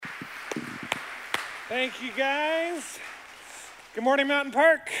Thank you, guys. Good morning, Mountain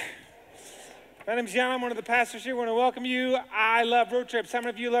Park. My name's Jan. I'm one of the pastors here. I want to welcome you. I love road trips. How many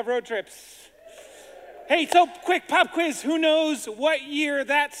of you love road trips? Hey, so quick pop quiz. Who knows what year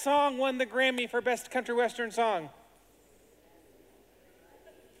that song won the Grammy for Best Country Western Song?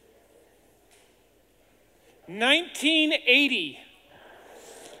 1980.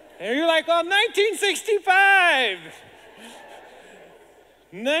 And you're like, oh, 1965.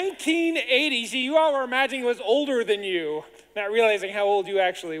 1980. See, you all were imagining it was older than you, not realizing how old you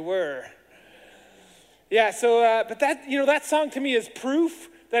actually were. Yeah, so, but that, that song to me is proof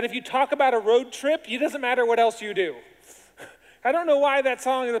that if you talk about a road trip, it doesn't matter what else you do. I don't know why that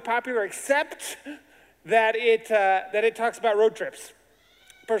song is popular, except that it talks about road trips.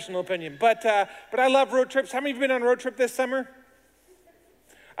 Personal opinion. But I love road trips. How many of you have been on a road trip this summer?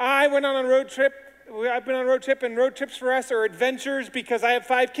 I went on a road trip. I've been on a road trip, and road trips for us are adventures because I have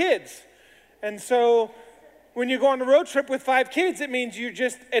 5 kids. And so when you go on a road trip with 5 kids, it means you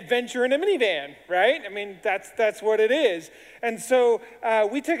just adventure in a minivan, right? I mean, that's what it is. And so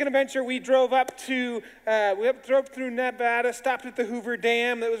we took an adventure. We drove up to, drove through Nevada, stopped at the Hoover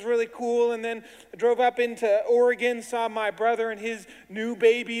Dam. That was really cool. And then drove up into Oregon, saw my brother and his new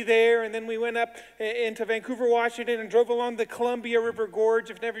baby there. And then we went up into Vancouver, Washington, and drove along the Columbia River Gorge.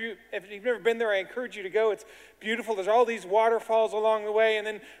 If you've never been there, I encourage you to go. It's beautiful. There's all these waterfalls along the way. And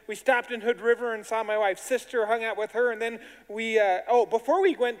then we stopped in Hood River and saw my wife's sister, hung out with her. And then before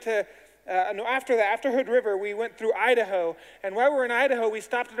we went to, after Hood River, we went through Idaho. And while we were in Idaho, we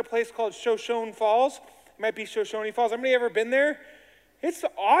stopped at a place called Shoshone Falls. It might be Shoshone Falls. Anybody ever been there? It's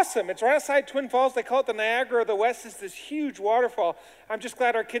awesome. It's right outside Twin Falls. They call it the Niagara of the West. It's this huge waterfall. I'm just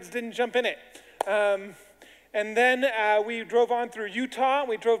glad our kids didn't jump in it. And then we drove on through Utah.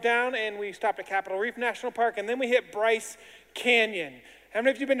 We drove down and we stopped at Capitol Reef National Park. And then we hit Bryce Canyon. How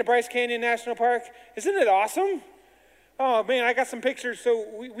many of you have been to Bryce Canyon National Park? Isn't it awesome? Oh, man, I got some pictures. So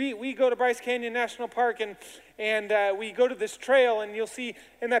we go to Bryce Canyon National Park, and we go to this trail, and you'll see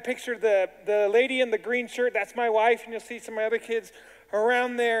in that picture the lady in the green shirt. That's my wife, and you'll see some of my other kids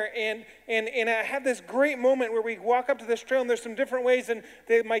around there. And I had this great moment where we walk up to this trail, and there's some different ways. And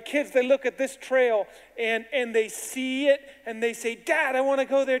my kids, they look at this trail, and they see it, and they say, Dad, I want to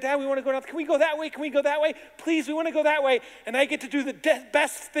go there. Dad, we want to go down. Can we go that way? Can we go that way? Please, we want to go that way. And I get to do the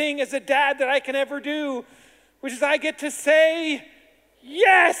best thing as a dad that I can ever do, which is I get to say,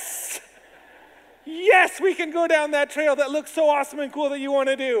 yes, yes, we can go down that trail that looks so awesome and cool that you want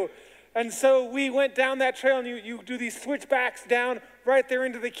to do. And so we went down that trail, and you do these switchbacks down right there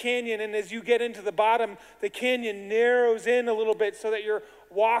into the canyon. And as you get into the bottom, the canyon narrows in a little bit so that you're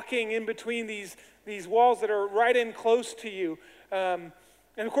walking in between these walls that are right in close to you.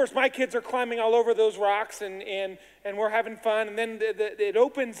 And of course, my kids are climbing all over those rocks, and we're having fun. And then it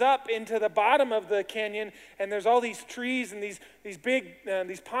opens up into the bottom of the canyon, and there's all these trees and these big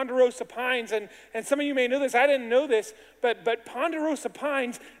these ponderosa pines. And some of you may know this. I didn't know this, but ponderosa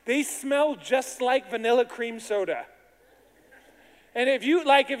pines, they smell just like vanilla cream soda. And if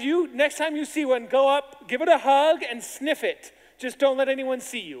you next time you see one, go up, give it a hug, and sniff it. Just don't let anyone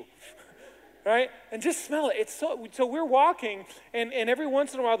see you. Right? And just smell it. It's so we're walking, and every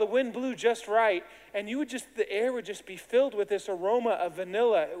once in a while the wind blew just right, and the air would just be filled with this aroma of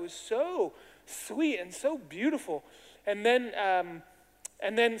vanilla. It was so sweet and so beautiful. And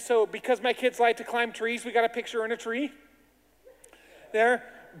then so because my kids like to climb trees, we got a picture in a tree. There.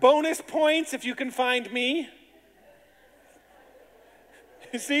 Bonus points if you can find me.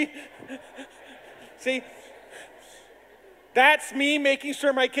 You see? See? That's me making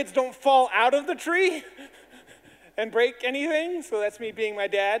sure my kids don't fall out of the tree and break anything. So that's me being my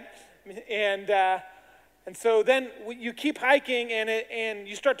dad. And so then you keep hiking, and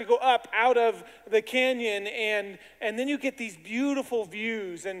you start to go up out of the canyon, and then you get these beautiful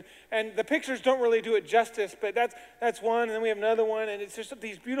views. And the pictures don't really do it justice, but that's one. And then we have another one, and it's just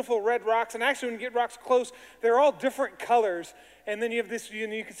these beautiful red rocks. And actually, when you get rocks close, they're all different colors. And then you have this,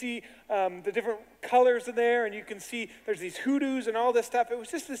 you can see the different colors in there, and you can see there's these hoodoos and all this stuff. It was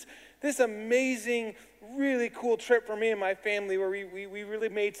just this amazing, really cool trip for me and my family where we really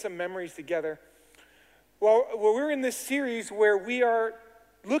made some memories together. Well, we're in this series where we are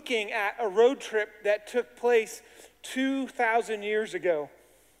looking at a road trip that took place 2,000 years ago.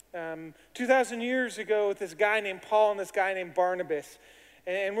 2,000 years ago with this guy named Paul and this guy named Barnabas.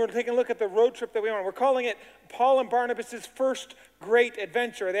 And we're taking a look at the road trip that we went on. We're calling it Paul and Barnabas' first great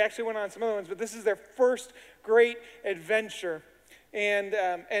adventure. They actually went on some other ones, but this is their first great adventure. And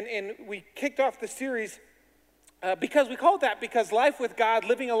we kicked off the series Because we call it that because life with God,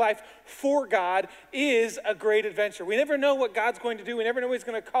 living a life for God, is a great adventure. We never know what God's going to do. We never know what he's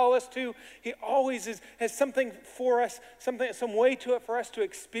going to call us to. He always has something for us, some way to it for us to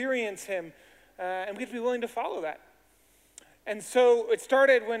experience him. And we have to be willing to follow that. And so it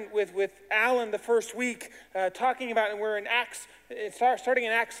started with Alan the first week talking about, and we're in Acts, starting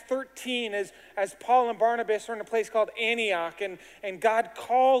in Acts 13 as Paul and Barnabas are in a place called Antioch, and God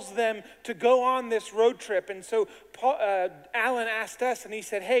calls them to go on this road trip. And so Alan asked us, and he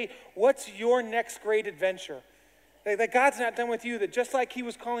said, hey, what's your next great adventure? That God's not done with you, that just like he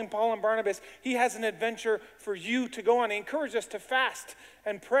was calling Paul and Barnabas, he has an adventure for you to go on. He encouraged us to fast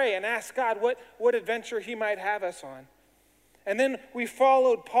and pray and ask God what adventure he might have us on. And then we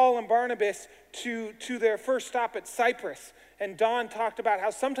followed Paul and Barnabas to their first stop at Cyprus. And Don talked about how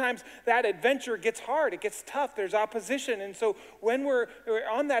sometimes that adventure gets hard, it gets tough, there's opposition. And so when we're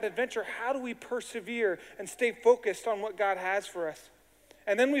on that adventure, how do we persevere and stay focused on what God has for us?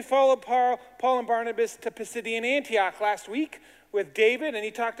 And then we followed Paul and Barnabas to Pisidian Antioch last week with David, and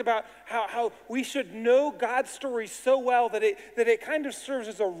he talked about how we should know God's story so well that it kind of serves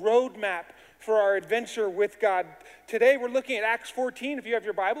as a roadmap for our adventure with God. Today we're looking at Acts 14. If you have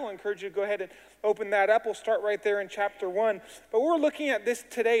your Bible, I encourage you to go ahead and open that up. We'll start right there in chapter 1. But what we're looking at this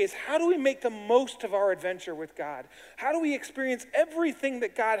today is how do we make the most of our adventure with God? How do we experience everything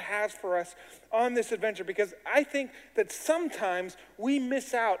that God has for us on this adventure? Because I think that sometimes we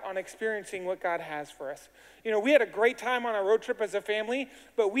miss out on experiencing what God has for us. You know, we had a great time on our road trip as a family,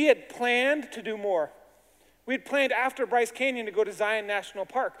 but we had planned to do more. We had planned after Bryce Canyon to go to Zion National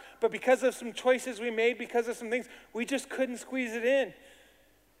Park, but because of some choices we made, because of some things, we just couldn't squeeze it in.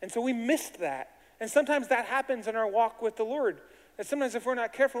 And so we missed that. And sometimes that happens in our walk with the Lord. And sometimes if we're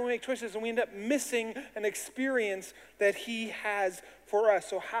not careful, we make choices and we end up missing an experience that he has for us.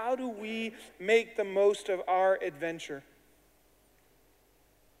 So how do we make the most of our adventure?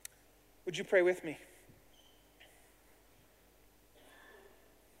 Would you pray with me?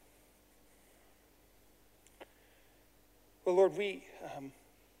 Well, Lord, we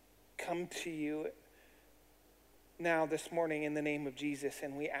come to you now this morning in the name of Jesus,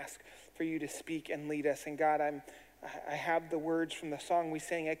 and we ask for you to speak and lead us. And God, I have the words from the song we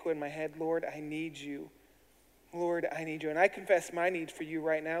sang echo in my head. Lord, I need you. Lord, I need you. And I confess my need for you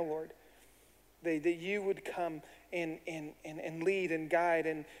right now, Lord, that you would come and lead and guide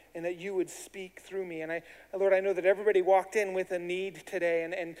and that you would speak through me. And Lord, I know that everybody walked in with a need today.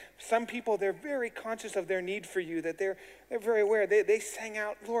 And some people, they're very conscious of their need for you, that they're very aware. They sang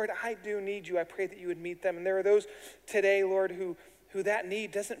out, Lord, I do need you. I pray that you would meet them. And there are those today, Lord, who that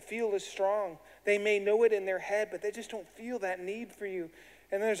need doesn't feel as strong. They may know it in their head, but they just don't feel that need for you.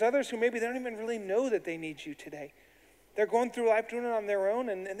 And there's others who maybe they don't even really know that they need you today. They're going through life doing it on their own,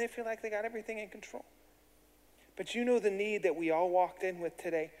 and they feel like they got everything in control. But you know the need that we all walked in with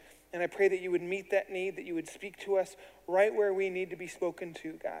today. And I pray that you would meet that need, that you would speak to us right where we need to be spoken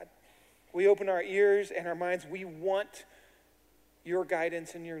to, God. We open our ears and our minds. We want your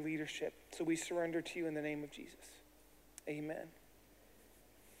guidance and your leadership. So we surrender to you in the name of Jesus. Amen.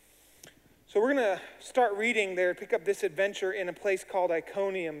 So we're going to start reading there, pick up this adventure in a place called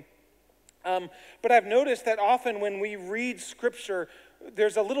Iconium. But I've noticed that often when we read Scripture,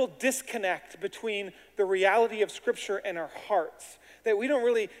 there's a little disconnect between the reality of Scripture and our hearts, that we don't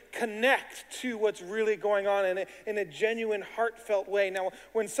really connect to what's really going on in a genuine, heartfelt way. Now,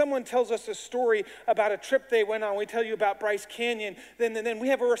 when someone tells us a story about a trip they went on, we tell you about Bryce Canyon, then we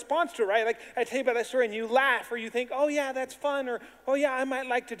have a response to it, right? Like, I tell you about that story and you laugh, or you think, oh yeah, that's fun, or oh yeah, I might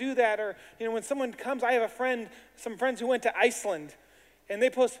like to do that. Or, you know, when someone comes, I have some friends who went to Iceland, and they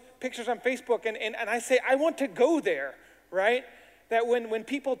post pictures on Facebook, and I say, I want to go there, right? That when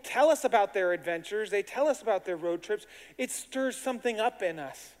people tell us about their adventures, they tell us about their road trips, it stirs something up in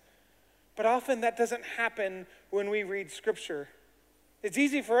us. But often that doesn't happen when we read Scripture. It's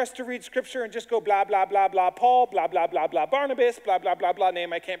easy for us to read Scripture and just go blah, blah, blah, blah, Paul, blah, blah, blah, blah, Barnabas, blah, blah, blah, blah,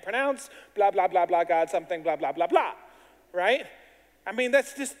 name I can't pronounce, blah, blah, blah, blah, God, something, blah, blah, blah, blah, right? I mean,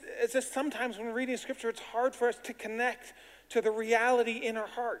 it's just sometimes when we're reading Scripture, it's hard for us to connect to the reality in our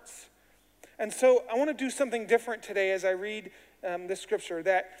hearts. And so I want to do something different today as I read the Scripture,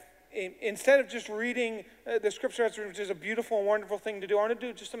 that instead of just reading the Scripture, which is a beautiful and wonderful thing to do, I want to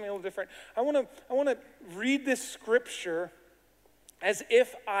do just something a little different. I want to read this Scripture as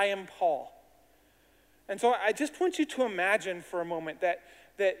if I am Paul. And so I just want you to imagine for a moment that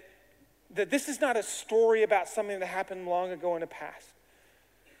this is not a story about something that happened long ago in the past,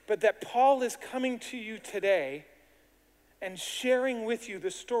 but that Paul is coming to you today and sharing with you the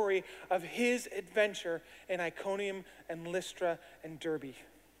story of his adventure in Iconium and Lystra and Derbe.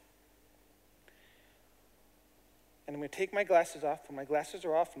 And I'm going to take my glasses off. When my glasses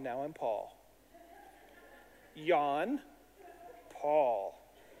are off, now I'm Paul. Jan, Paul.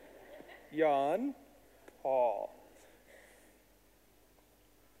 Jan, Paul.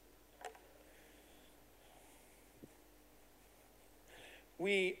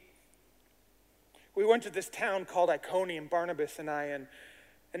 We went to this town called Iconium, Barnabas and I,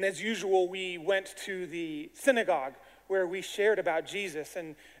 and as usual, we went to the synagogue where we shared about Jesus.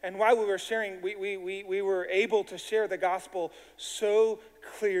 And while we were sharing, we were able to share the gospel so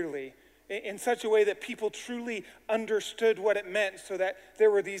clearly in such a way that people truly understood what it meant, so that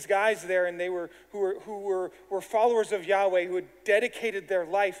there were these guys there and who were followers of Yahweh, who had dedicated their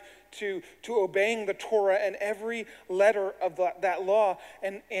life to obeying the Torah and every letter of that law.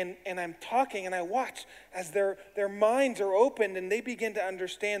 And I'm talking and I watch as their minds are opened and they begin to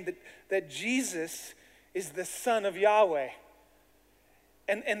understand that Jesus is the Son of Yahweh.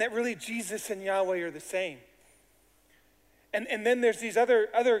 And that really Jesus and Yahweh are the same. And then there's these other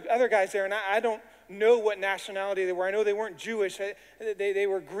guys there, and I don't know what nationality they were. I know they weren't Jewish. They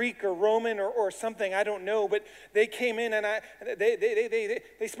were Greek or Roman or something. I don't know. But they came in, and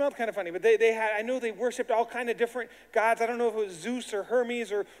they smelled kind of funny. But I know they worshipped all kind of different gods. I don't know if it was Zeus or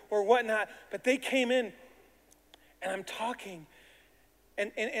Hermes or whatnot. But they came in, and I'm talking.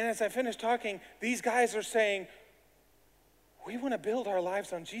 And as I finish talking, these guys are saying, we want to build our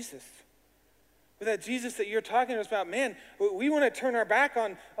lives on Jesus. With that Jesus that you're talking to us about, man, we want to turn our back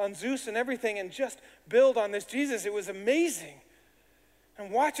on Zeus and everything and just build on this Jesus. It was amazing.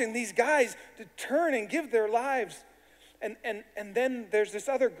 And watching these guys to turn and give their lives. And then there's this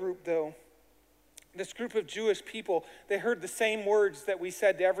other group, though. This group of Jewish people, they heard the same words that we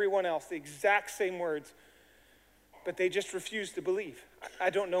said to everyone else, the exact same words. But they just refused to believe.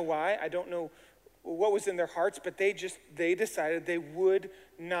 I don't know why. I don't know what was in their hearts, but they decided they would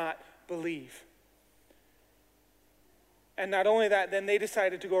not believe. And not only that, then they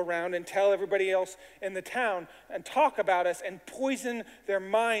decided to go around and tell everybody else in the town and talk about us and poison their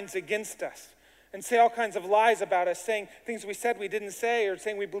minds against us and say all kinds of lies about us, saying things we said we didn't say, or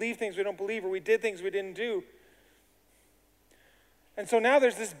saying we believe things we don't believe, or we did things we didn't do. And so now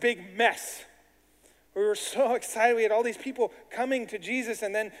there's this big mess. We were so excited. We had all these people coming to Jesus,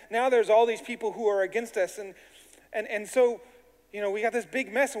 and then now there's all these people who are against us. And so, we got this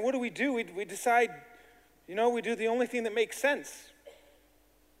big mess, and what do? We decide, we do the only thing that makes sense.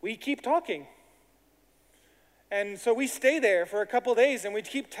 We keep talking. And so we stay there for a couple of days, and we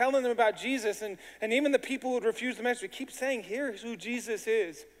keep telling them about Jesus, and even the people who would refuse the message, we keep saying, here's who Jesus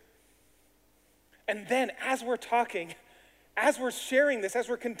is. And then as we're talking, as we're sharing this, as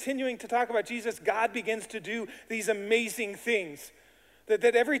we're continuing to talk about Jesus, God begins to do these amazing things.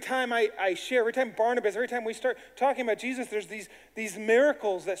 That every time I share, every time Barnabas, every time we start talking about Jesus, there's these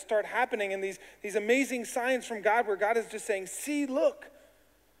miracles that start happening and these amazing signs from God where God is just saying, see, look,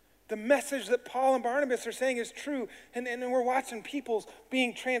 the message that Paul and Barnabas are saying is true. And we're watching people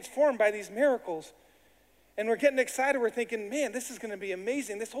being transformed by these miracles. And we're getting excited. We're thinking, man, this is going to be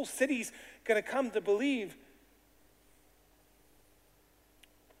amazing. This whole city's going to come to believe.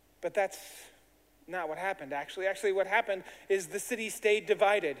 But that's not what happened, actually. Actually, what happened is the city stayed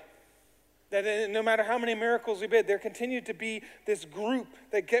divided. That no matter how many miracles we did, there continued to be this group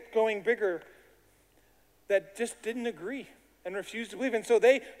that kept going bigger that just didn't agree and refused to believe. And so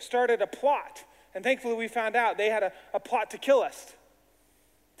they started a plot. And thankfully, we found out they had a plot to kill us,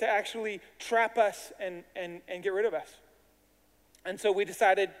 to actually trap us and get rid of us. And so we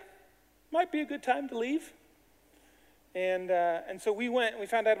decided, might be a good time to leave. And so we went and we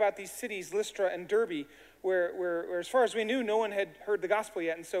found out about these cities, Lystra and Derbe, where as far as we knew, no one had heard the gospel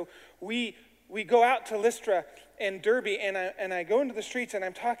yet. And so we go out to Lystra and Derbe, and I go into the streets and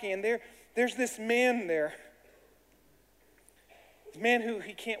I'm talking, and there's this man there. This man who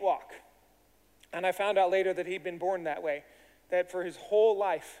he can't walk. And I found out later that he'd been born that way, that for his whole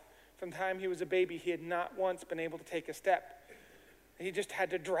life, from the time he was a baby, he had not once been able to take a step. He just had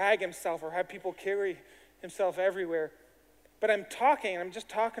to drag himself or have people carry himself everywhere. But I'm just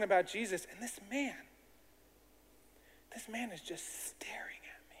talking about Jesus, and this man is just staring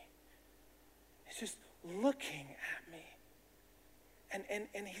at me. He's just looking at me.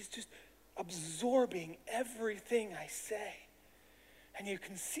 And he's just absorbing everything I say. And you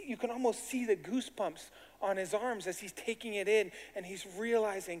can almost see the goosebumps on his arms as he's taking it in, and he's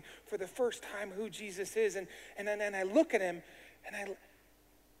realizing for the first time who Jesus is. And then I look at him, and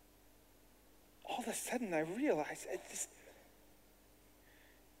all of a sudden I realize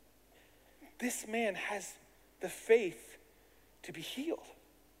this man has the faith to be healed.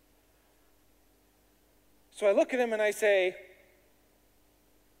 So I look at him and I say,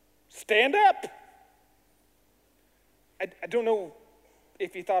 stand up. I don't know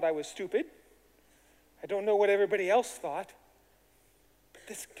if he thought I was stupid. I don't know what everybody else thought. But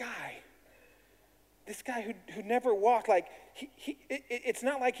this guy who never walked, like, it's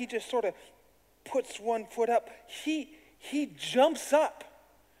not like he just sort of puts one foot up. He jumps up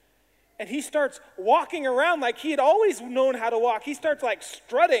and he starts walking around like he had always known how to walk. He starts like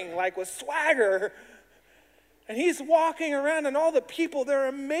strutting, like with swagger. And he's walking around, and all the people, they're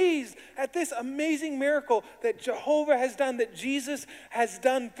amazed at this amazing miracle that Jehovah has done, that Jesus has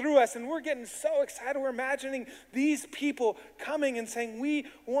done through us. And we're getting so excited. We're imagining these people coming and saying, we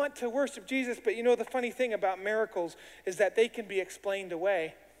want to worship Jesus. But you know, the funny thing about miracles is that they can be explained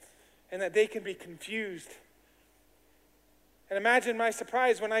away and that they can be confused. And imagine my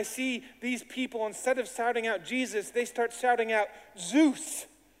surprise when I see these people, instead of shouting out Jesus, they start shouting out Zeus,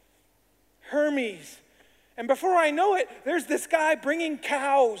 Hermes. And before I know it, there's this guy bringing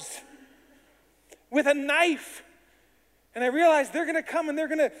cows with a knife. And I realize they're going to come and they're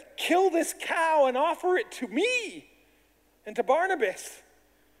going to kill this cow and offer it to me and to Barnabas.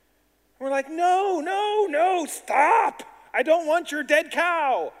 And we're like, no, stop. I don't want your dead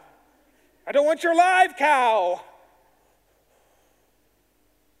cow. I don't want your live cow.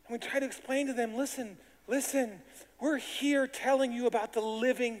 And we try to explain to them, listen, we're here telling you about the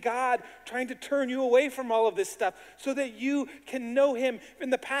living God, trying to turn you away from all of this stuff so that you can know him. In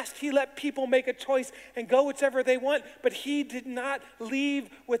the past, he let people make a choice and go whichever they want, but he did not leave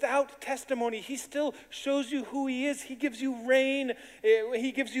without testimony. He still shows you who he is. He gives you rain.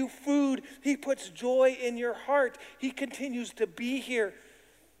 He gives you food. He puts joy in your heart. He continues to be here.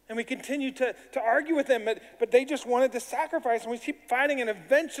 And we continue to argue with them, but they just wanted to sacrifice, and we keep fighting, and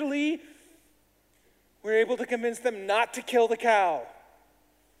eventually we're able to convince them not to kill the cow.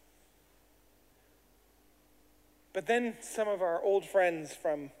 But then some of our old friends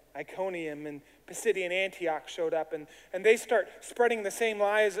from Iconium and Pisidian Antioch showed up, and they start spreading the same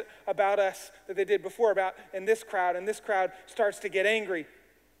lies about us that they did before about in this crowd, and this crowd starts to get angry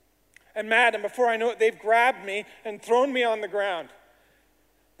and mad, and before I know it, they've grabbed me and thrown me on the ground.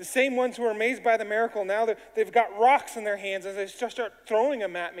 The same ones who were amazed by the miracle, now they've got rocks in their hands and they just start throwing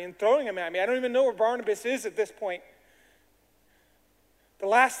them at me. I don't even know where Barnabas is at this point. The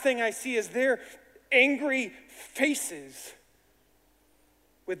last thing I see is their angry faces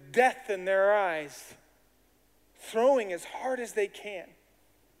with death in their eyes, throwing as hard as they can.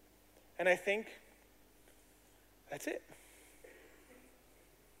 And I think, that's it.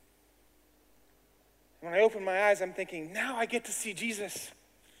 When I open my eyes, I'm thinking, now I get to see Jesus.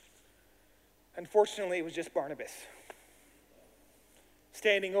 Unfortunately, it was just Barnabas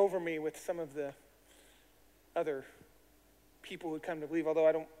standing over me with some of the other people who had come to believe, although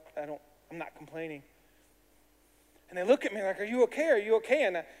I'm not complaining. And they look at me like, are you okay? Are you okay?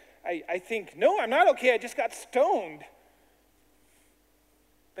 And I think, no, I'm not okay. I just got stoned.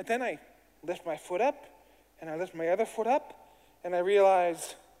 But then I lift my foot up, and I lift my other foot up, and I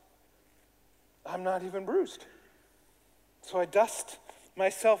realize I'm not even bruised. So I dust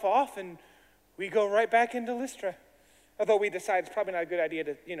myself off, and we go right back into Lystra. Although we decide it's probably not a good idea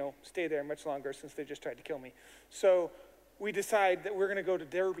to, stay there much longer since they just tried to kill me. So we decide that we're going to go to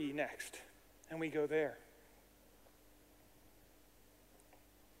Derbe next, and we go there.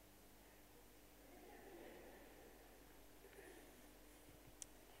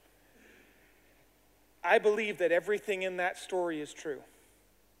 I believe that everything in that story is true.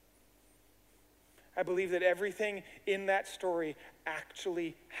 I believe that everything in that story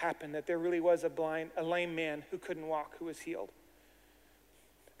actually happened, that there really was a lame man who couldn't walk, who was healed.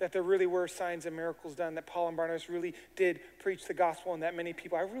 That there really were signs and miracles done, that Paul and Barnabas really did preach the gospel and that many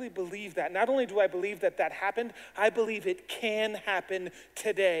people. I really believe that. Not only do I believe that that happened, I believe it can happen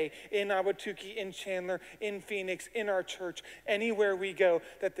today in Ahwatukee, in Chandler, in Phoenix, in our church, anywhere we go,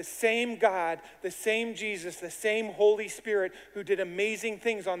 that the same God, the same Jesus, the same Holy Spirit who did amazing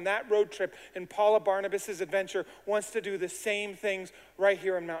things on that road trip in Paul and Barnabas' adventure wants to do the same things right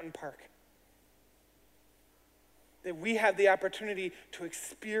here in Mountain Park. That we have the opportunity to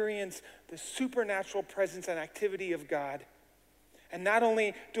experience the supernatural presence and activity of God. And not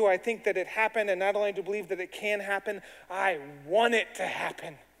only do I think that it happened, and not only do I believe that it can happen, I want it to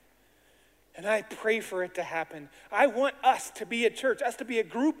happen. And I pray for it to happen. I want us to be a church, us to be a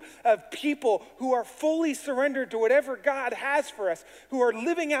group of people who are fully surrendered to whatever God has for us, who are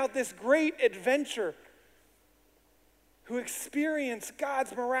living out this great adventure, who experience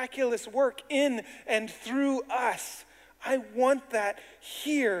God's miraculous work in and through us. I want that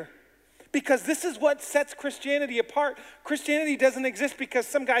here. Because this is what sets Christianity apart. Christianity doesn't exist because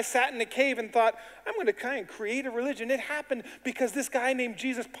some guy sat in a cave and thought, I'm going to kind of create a religion. It happened because this guy named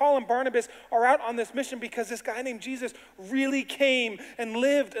Jesus, Paul and Barnabas, are out on this mission because this guy named Jesus really came and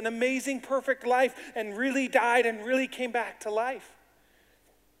lived an amazing, perfect life and really died and really came back to life.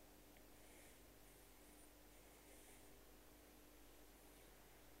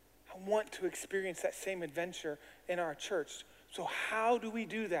 I want to experience that same adventure in our church. So how do we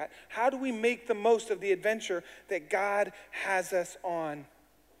do that? How do we make the most of the adventure that God has us on?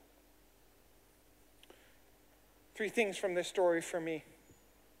 3 things from this story for me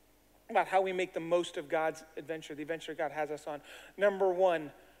about how we make the most of God's adventure, the adventure God has us on. Number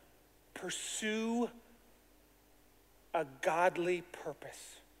 1, pursue a godly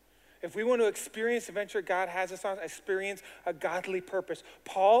purpose. If we want to experience the adventure God has us on, experience a godly purpose.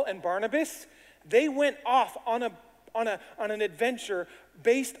 Paul and Barnabas, they went off on an adventure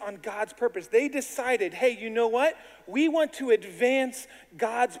based on God's purpose. They decided, hey, you know what? We want to advance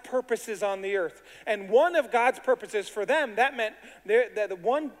God's purposes on the earth. And one of God's purposes for them, that meant that the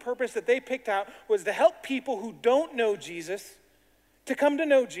one purpose that they picked out was to help people who don't know Jesus to come to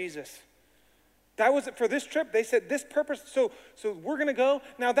know Jesus. That was it for this trip. They said this purpose, so we're going to go.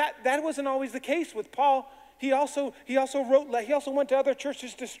 Now that wasn't always the case with Paul. He also went to other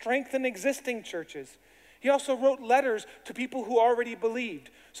churches to strengthen existing churches. He also wrote letters to people who already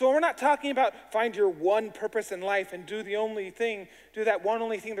believed. So we're not talking about find your one purpose in life and do that one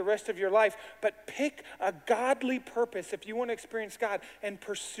only thing the rest of your life, but pick a godly purpose if you want to experience God and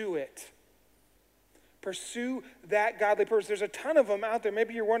pursue it. Pursue that godly purpose. There's a ton of them out there.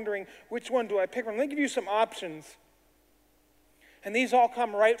 Maybe you're wondering, which one do I pick from? Let me give you some options. And these all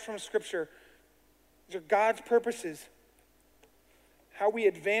come right from Scripture. These are God's purposes. How we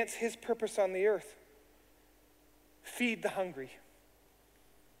advance His purpose on the earth. Feed the hungry.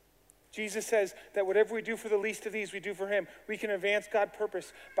 Jesus says that whatever we do for the least of these, we do for Him. We can advance God's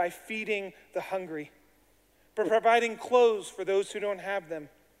purpose by feeding the hungry, by providing clothes for those who don't have them,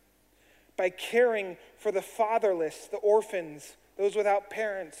 by caring for the fatherless, the orphans, those without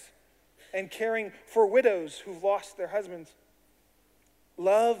parents, and caring for widows who've lost their husbands.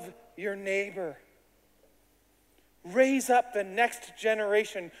 Love your neighbor. Raise up the next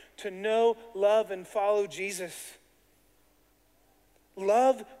generation to know, love, and follow Jesus.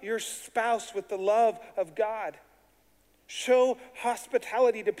 Love your spouse with the love of God. Show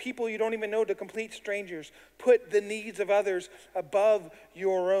hospitality to people you don't even know, to complete strangers. Put the needs of others above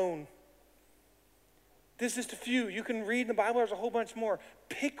your own. This is just a few. You can read in the Bible, there's a whole bunch more.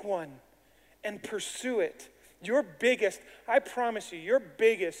 Pick one and pursue it. I promise you, your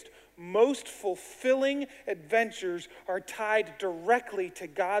biggest, most fulfilling adventures are tied directly to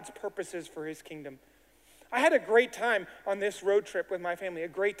God's purposes for His kingdom. I had a great time on this road trip with my family, a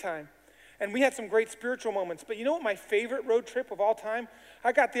great time. And we had some great spiritual moments. But you know what my favorite road trip of all time?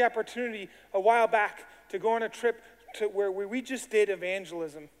 I got the opportunity a while back to go on a trip to where we just did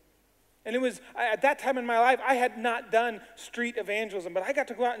evangelism. And it was, at that time in my life, I had not done street evangelism, but I got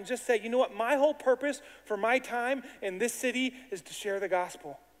to go out and just say, you know what, my whole purpose for my time in this city is to share the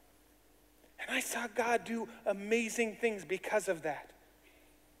gospel. And I saw God do amazing things because of that.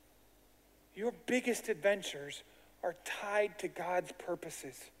 Your biggest adventures are tied to God's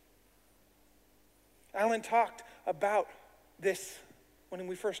purposes. Alan talked about this when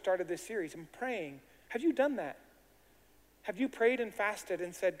we first started this series. I'm praying. Have you done that? Have you prayed and fasted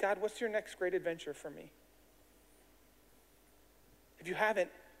and said, God, what's your next great adventure for me? If you haven't,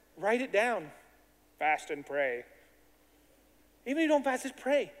 write it down. Fast and pray. Even if you don't fast, just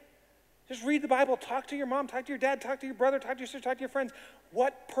pray. Just read the Bible. Talk to your mom, talk to your dad, talk to your brother, talk to your sister, talk to your friends.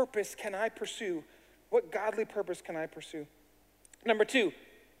 What purpose can I pursue? What godly purpose can I pursue? Number 2,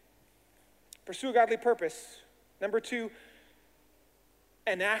 pursue a godly purpose. Number 2,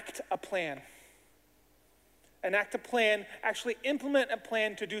 enact a plan. Enact a plan, actually implement a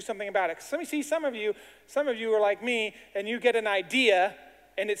plan to do something about it. Some of you are like me, and you get an idea,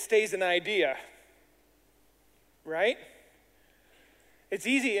 and it stays an idea, right? It's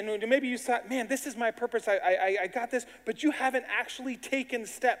easy, and maybe you thought, man, this is my purpose, I got this, but you haven't actually taken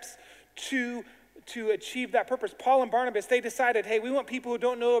steps to achieve that purpose. Paul and Barnabas, they decided, hey, we want people who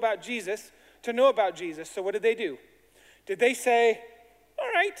don't know about Jesus to know about Jesus. So what did they do? Did they say,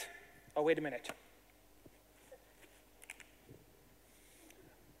 all right, oh, wait a minute.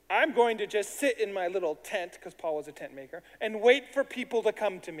 I'm going to just sit in my little tent, because Paul was a tent maker, and wait for people to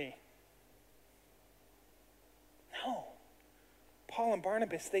come to me. No. Paul and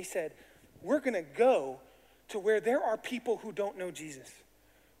Barnabas, they said, we're going to go to where there are people who don't know Jesus.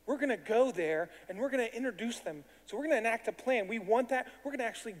 We're going to go there and we're going to introduce them. So we're going to enact a plan. We want that. We're going to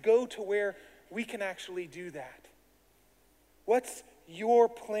actually go to where we can actually do that. What's your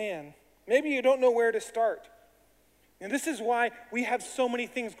plan? Maybe you don't know where to start. And this is why we have so many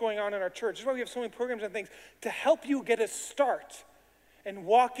things going on in our church. This is why we have so many programs and things to help you get a start in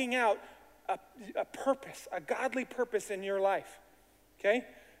walking out a purpose, a godly purpose in your life. Okay?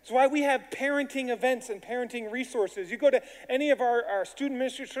 It's why we have parenting events and parenting resources. You go to any of our student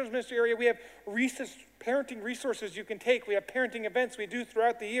ministry, children's ministry area, we have parenting resources you can take. We have parenting events we do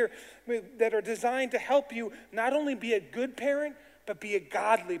throughout the year that are designed to help you not only be a good parent, but be a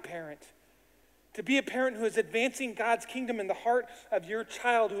godly parent. To be a parent who is advancing God's kingdom in the heart of your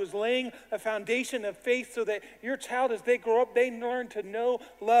child, who is laying a foundation of faith so that your child, as they grow up, they learn to know,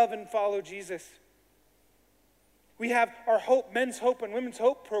 love, and follow Jesus. We have our Hope, Men's Hope and Women's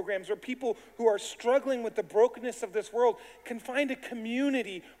Hope programs where people who are struggling with the brokenness of this world can find a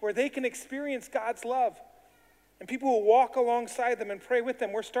community where they can experience God's love. And people will walk alongside them and pray with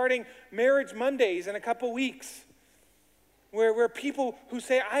them. We're starting Marriage Mondays in a couple weeks where people who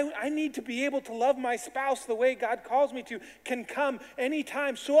say, I need to be able to love my spouse the way God calls me to, can come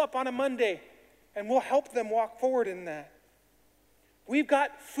anytime, show up on a Monday, and we'll help them walk forward in that. We've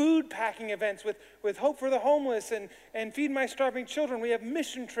got food packing events with Hope for the Homeless and Feed My Starving Children. We have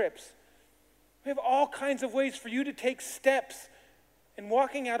mission trips. We have all kinds of ways for you to take steps in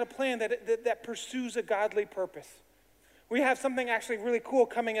walking out a plan that pursues a godly purpose. We have something actually really cool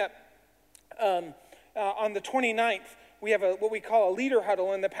coming up on the 29th. We have what we call a leader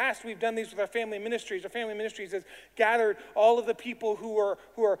huddle. In the past, we've done these with our family ministries. Our family ministries has gathered all of the people who are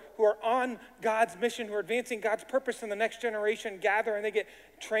on God's mission, who are advancing God's purpose in the next generation, gather and they get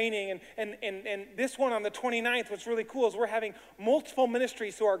training. And this one on the 29th, what's really cool is we're having multiple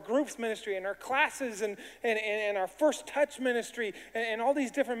ministries. So our groups ministry and our classes and our First Touch ministry and all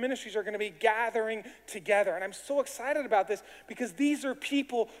these different ministries are going to be gathering together. And I'm so excited about this because these are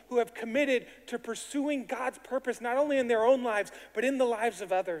people who have committed to pursuing God's purpose, not only in their own lives, but in the lives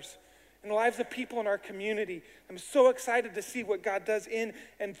of others, in the lives of people in our community. I'm so excited to see what God does in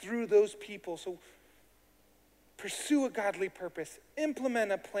and through those people. So pursue a godly purpose,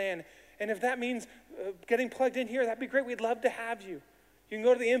 implement a plan, and if that means getting plugged in here, that'd be great. We'd love to have you. You can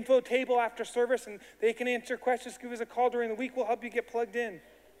go to the info table after service and they can answer questions. Give us a call during the week. We'll help you get plugged in.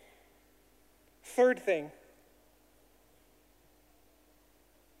 Third thing,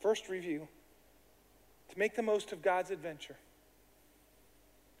 first review. To make the most of God's adventure,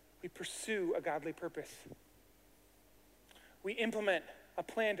 we pursue a godly purpose. We implement a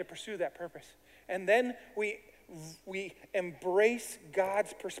plan to pursue that purpose. And then we embrace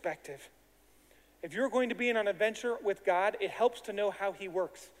God's perspective. If you're going to be on an adventure with God, it helps to know how he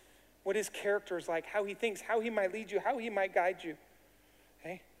works, what his character is like, how he thinks, how he might lead you, how he might guide you.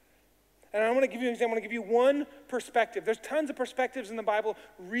 Okay? And I want to give you an example. I want to give you one perspective. There's tons of perspectives in the Bible.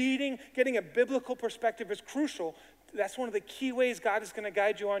 Getting a biblical perspective is crucial. That's one of the key ways God is going to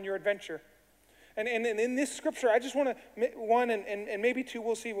guide you on your adventure. And in this scripture, I just want to, one and maybe two,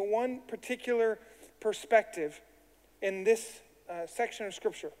 we'll see, but one particular perspective in this section of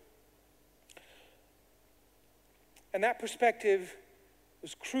scripture. And that perspective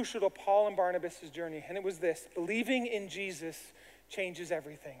was crucial to Paul and Barnabas' journey. And it was this: believing in Jesus changes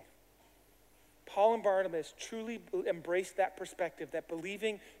everything. Paul and Barnabas truly embraced that perspective, that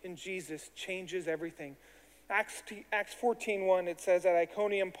believing in Jesus changes everything. Acts 14:1, it says, at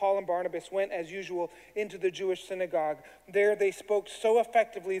Iconium, Paul and Barnabas went as usual into the Jewish synagogue. There they spoke so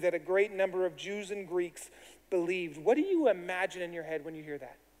effectively that a great number of Jews and Greeks believed. What do you imagine in your head when you hear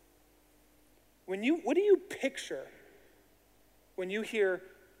that? What do you picture when you hear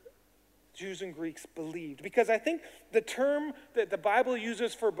Jews and Greeks believed? Because I think the term that the Bible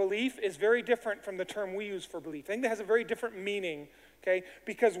uses for belief is very different from the term we use for belief. I think that has a very different meaning, okay?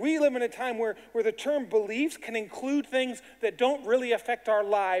 Because we live in a time where the term beliefs can include things that don't really affect our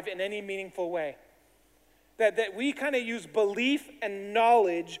life in any meaningful way. That we kind of use belief and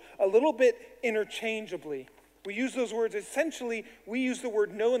knowledge a little bit interchangeably. We use those words, essentially, we use the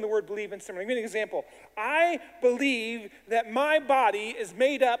word know and the word believe in similar. I'll give you an example. I believe that my body is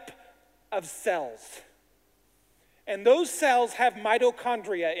made up of cells. And those cells have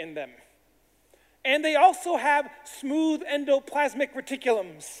mitochondria in them. And they also have smooth endoplasmic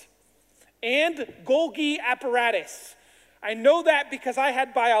reticulums and Golgi apparatus. I know that because I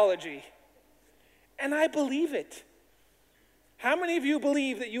had biology. And I believe it. How many of you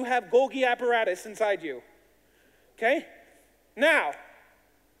believe that you have Golgi apparatus inside you? Okay? Now,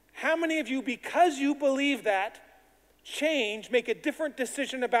 how many of you, because you believe that, make a different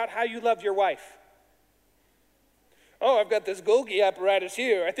decision about how you love your wife? Oh, I've got this Golgi apparatus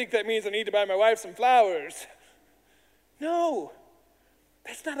here. I think that means I need to buy my wife some flowers. No,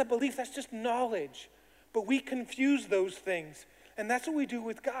 that's not a belief. That's just knowledge. But we confuse those things. And that's what we do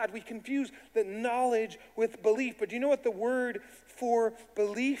with God. We confuse the knowledge with belief. But do you know what the word for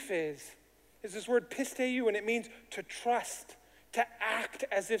belief is? It's this word pisteu, and it means to trust, to act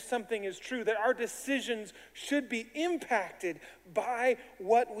as if something is true, that our decisions should be impacted by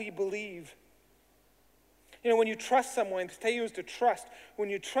what we believe. You know, when you trust someone, pisteu is to trust. When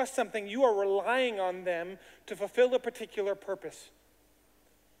you trust something, you are relying on them to fulfill a particular purpose.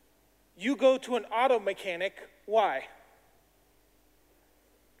 You go to an auto mechanic, why?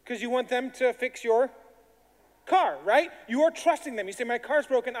 Because you want them to fix your car, right? You are trusting them. You say, my car's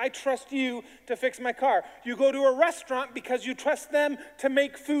broken, I trust you to fix my car. You go to a restaurant because you trust them to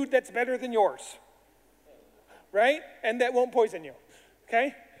make food that's better than yours, right? And that won't poison you,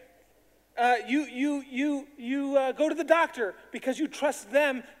 okay? You go to the doctor because you trust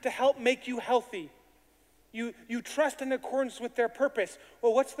them to help make you healthy. You trust in accordance with their purpose.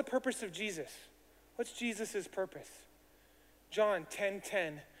 Well, what's the purpose of Jesus? What's Jesus' purpose? John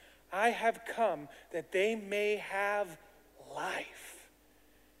 10:10. I have come that they may have life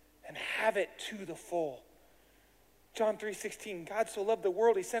and have it to the full. John 3:16. God so loved the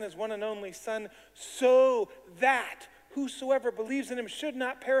world, he sent his one and only Son so that whosoever believes in him should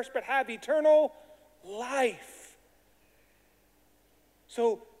not perish but have eternal life.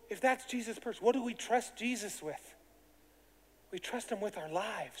 So if that's Jesus' purpose, what do we trust Jesus with? We trust him with our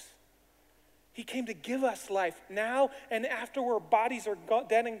lives. He came to give us life now and after our bodies are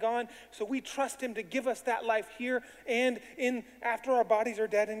dead and gone. So we trust him to give us that life here and after our bodies are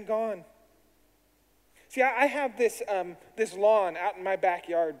dead and gone. See, I have this lawn out in my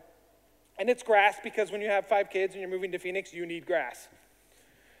backyard. And it's grass because when you have 5 kids and you're moving to Phoenix, you need grass.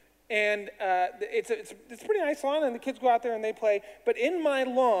 And it's a pretty nice lawn, and the kids go out there and they play. But in my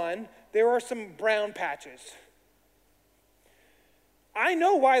lawn, there are some brown patches. I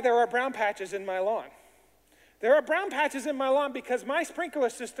know why there are brown patches in my lawn. There are brown patches in my lawn because my sprinkler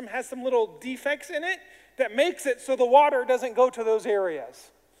system has some little defects in it that makes it so the water doesn't go to those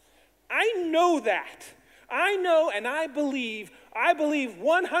areas. I know that. I know and I believe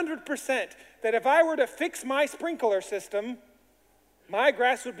 100% that if I were to fix my sprinkler system, my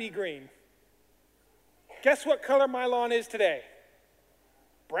grass would be green. Guess what color my lawn is today?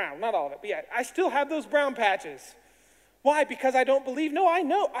 Brown, not all of it, but yeah, I still have those brown patches. Why? Because I don't believe? No, I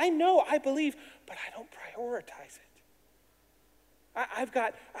believe, but I don't prioritize it. I've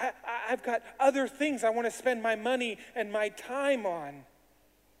got other things I want to spend my money and my time on.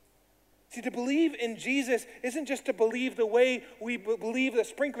 See, to believe in Jesus isn't just to believe the way we believe the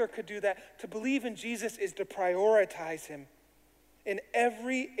sprinkler could do that. To believe in Jesus is to prioritize him in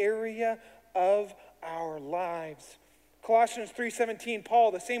every area of our lives. Colossians 3:17,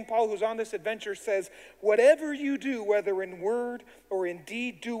 Paul, the same Paul who's on this adventure, says, whatever you do, whether in word or in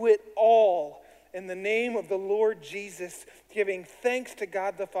deed, do it all in the name of the Lord Jesus, giving thanks to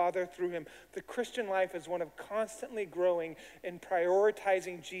God the Father through him. The Christian life is one of constantly growing and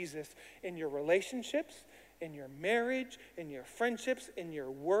prioritizing Jesus in your relationships, in your marriage, in your friendships, in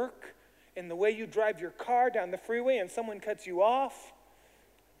your work, in the way you drive your car down the freeway and someone cuts you off,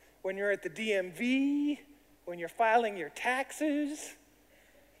 when you're at the DMV, when you're filing your taxes.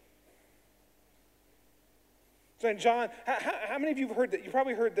 So in John, how many of you have heard that? You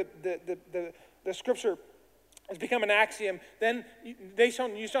probably heard the scripture has become an axiom. Then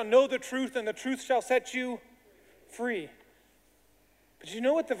you shall know the truth, and the truth shall set you free. But you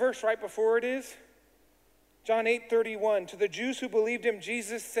know what the verse right before it is? John 8:31. To the Jews who believed him,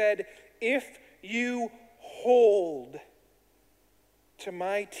 Jesus said, if you hold to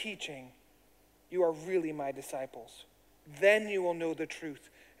my teaching, you are really my disciples. Then you will know the truth,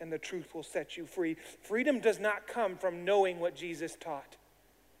 and the truth will set you free. Freedom does not come from knowing what Jesus taught.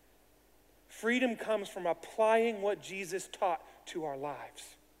 Freedom comes from applying what Jesus taught to our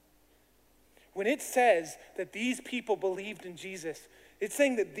lives. When it says that these people believed in Jesus, it's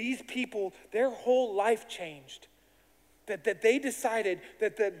saying that these people, their whole life changed. That they decided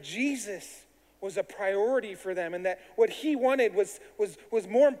that Jesus was a priority for them, and that what he wanted was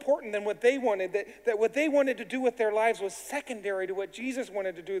more important than what they wanted, that what they wanted to do with their lives was secondary to what Jesus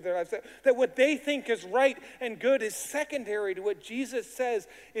wanted to do with their lives, that what they think is right and good is secondary to what Jesus says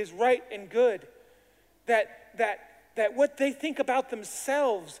is right and good, that what they think about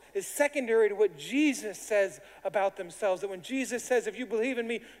themselves is secondary to what Jesus says about themselves. That when Jesus says, if you believe in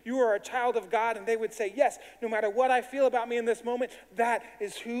me, you are a child of God, and they would say, yes, no matter what I feel about me in this moment, that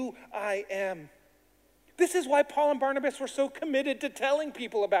is who I am. This is why Paul and Barnabas were so committed to telling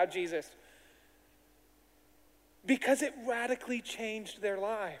people about Jesus. because it radically changed their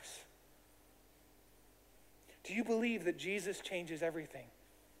lives. Do you believe that Jesus changes everything?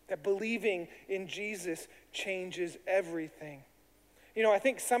 That believing in Jesus changes everything? You know, I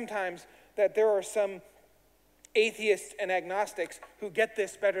think sometimes that there are some atheists and agnostics who get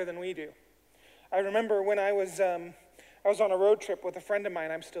this better than we do. I remember when I was on a road trip with a friend of mine.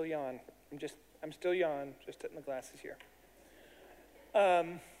 I'm still yawn. I'm still yawn, just putting the glasses here.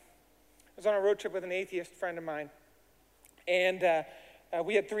 I was on a road trip with an atheist friend of mine, and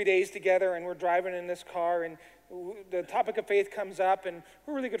we had 3 days together, and we're driving in this car, and the topic of faith comes up, and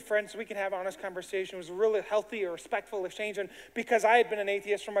we're really good friends, so we can have honest conversation. It was a really healthy or respectful exchange, and because I had been an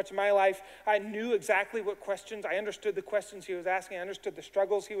atheist for much of my life, I knew exactly what questions, I understood the questions he was asking, I understood the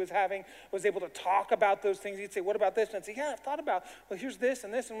struggles he was having, was able to talk about those things. He'd say, what about this? And I'd say, yeah, I've thought about, well, here's this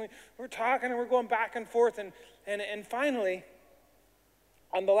and this, and we're talking, and we're going back and forth, and finally,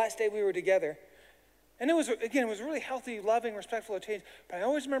 on the last day we were together, and it was a really healthy, loving, respectful exchange, but I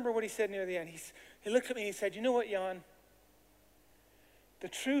always remember what he said near the end. He looked at me and he said, you know what, Jan? The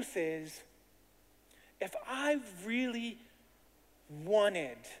truth is, if I really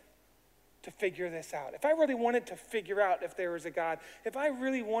wanted to figure this out, if I really wanted to figure out if there was a God, if I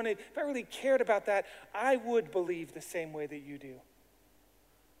really cared about that, I would believe the same way that you do.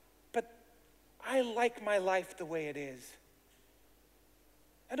 But I like my life the way it is.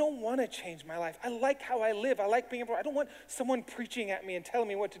 I don't want to change my life. I like how I live. I like being able, I don't want someone preaching at me and telling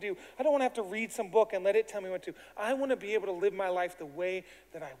me what to do. I don't want to have to read some book and let it tell me what to do. I want to be able to live my life the way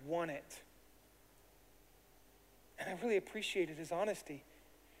that I want it. And I really appreciated his honesty.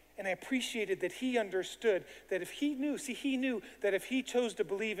 And I appreciated that he understood that if he knew that if he chose to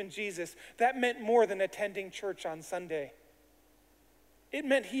believe in Jesus, that meant more than attending church on Sunday. It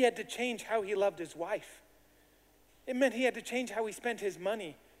meant he had to change how he loved his wife. It meant he had to change how he spent his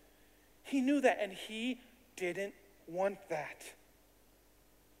money. He knew that, and he didn't want that.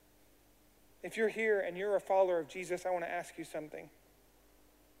 If you're here and you're a follower of Jesus, I want to ask you something.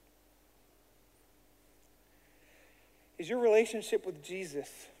 Is your relationship with Jesus,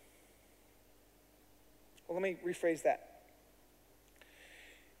 well, let me rephrase that.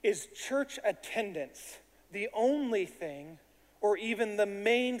 Is church attendance the only thing, or even the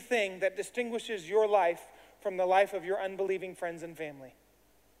main thing, that distinguishes your life from the life of your unbelieving friends and family?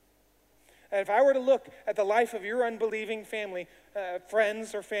 And if I were to look at the life of your unbelieving family,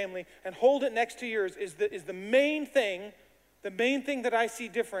 friends or family, and hold it next to yours, is the main thing that I see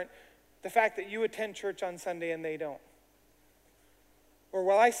different, the fact that you attend church on Sunday and they don't? Or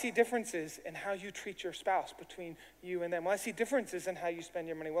will I see differences in how you treat your spouse between you and them? Will I see differences in how you spend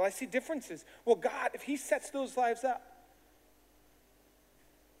your money? Will I see differences? Well, God, if he sets those lives up,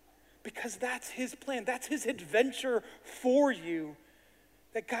 because that's his plan, that's his adventure for you,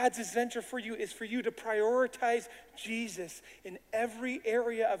 that God's adventure for you is for you to prioritize Jesus in every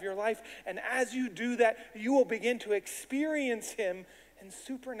area of your life. And as you do that, you will begin to experience him in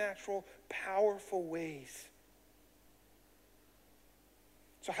supernatural, powerful ways.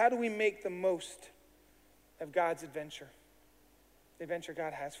 So how do we make the most of God's adventure? The adventure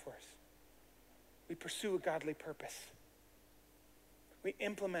God has for us. We pursue a godly purpose. We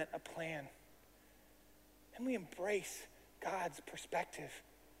implement a plan. And we embrace God's perspective.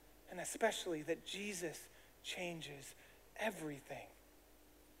 And especially that Jesus changes everything.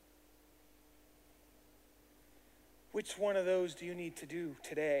 Which one of those do you need to do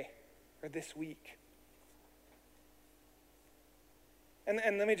today or this week?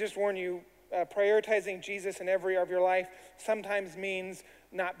 And let me just warn you, prioritizing Jesus in every area of your life sometimes means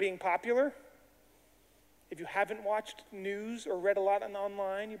not being popular. If you haven't watched news or read a lot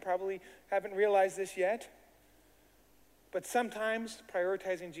online, you probably haven't realized this yet. But sometimes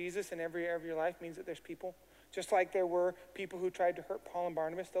prioritizing Jesus in every area of your life means that there's people, just like there were people who tried to hurt Paul and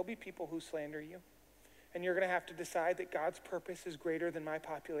Barnabas, there'll be people who slander you. And you're going to have to decide that God's purpose is greater than my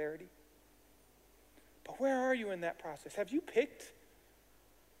popularity. But where are you in that process? Have you picked?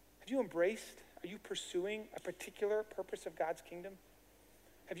 Have you embraced? Are you pursuing a particular purpose of God's kingdom?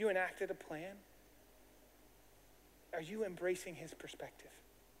 Have you enacted a plan? Are you embracing his perspective?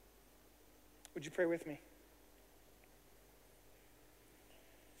 Would you pray with me?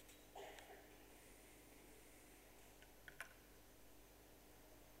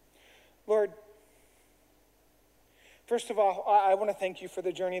 Lord, first of all, I want to thank you for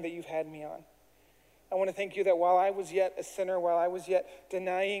the journey that you've had me on. I want to thank you that while I was yet a sinner, while I was yet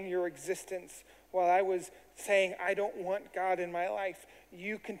denying your existence, while I was saying I don't want God in my life,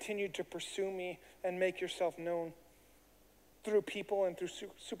 you continued to pursue me and make yourself known through people and through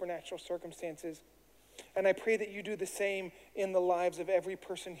supernatural circumstances. And I pray that you do the same in the lives of every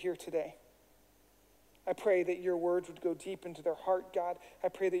person here today. I pray that your words would go deep into their heart, God. I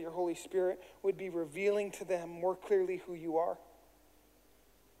pray that your Holy Spirit would be revealing to them more clearly who you are.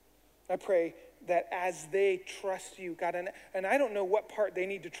 I pray that as they trust you, God, and I don't know what part they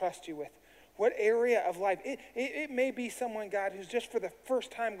need to trust you with, what area of life. It may be someone, God, who's just for the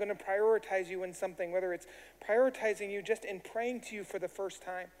first time going to prioritize you in something, whether it's prioritizing you just in praying to you for the first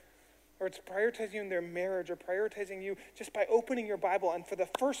time, or it's prioritizing you in their marriage, or prioritizing you just by opening your Bible and for the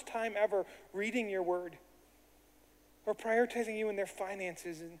first time ever reading your word, or prioritizing you in their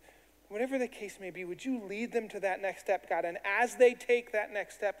finances. And whatever the case may be, would you lead them to that next step, God? And as they take that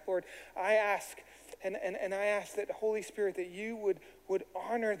next step, Lord, I ask, and I ask that, Holy Spirit, that you would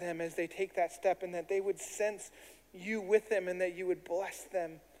honor them as they take that step, and that they would sense you with them, and that you would bless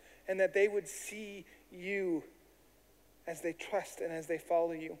them, and that they would see you as they trust and as they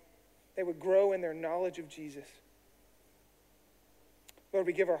follow you. They would grow in their knowledge of Jesus. Lord,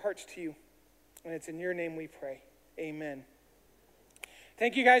 we give our hearts to you, and it's in your name we pray. Amen.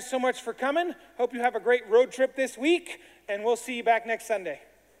 Thank you guys so much for coming. Hope you have a great road trip this week, and we'll see you back next Sunday.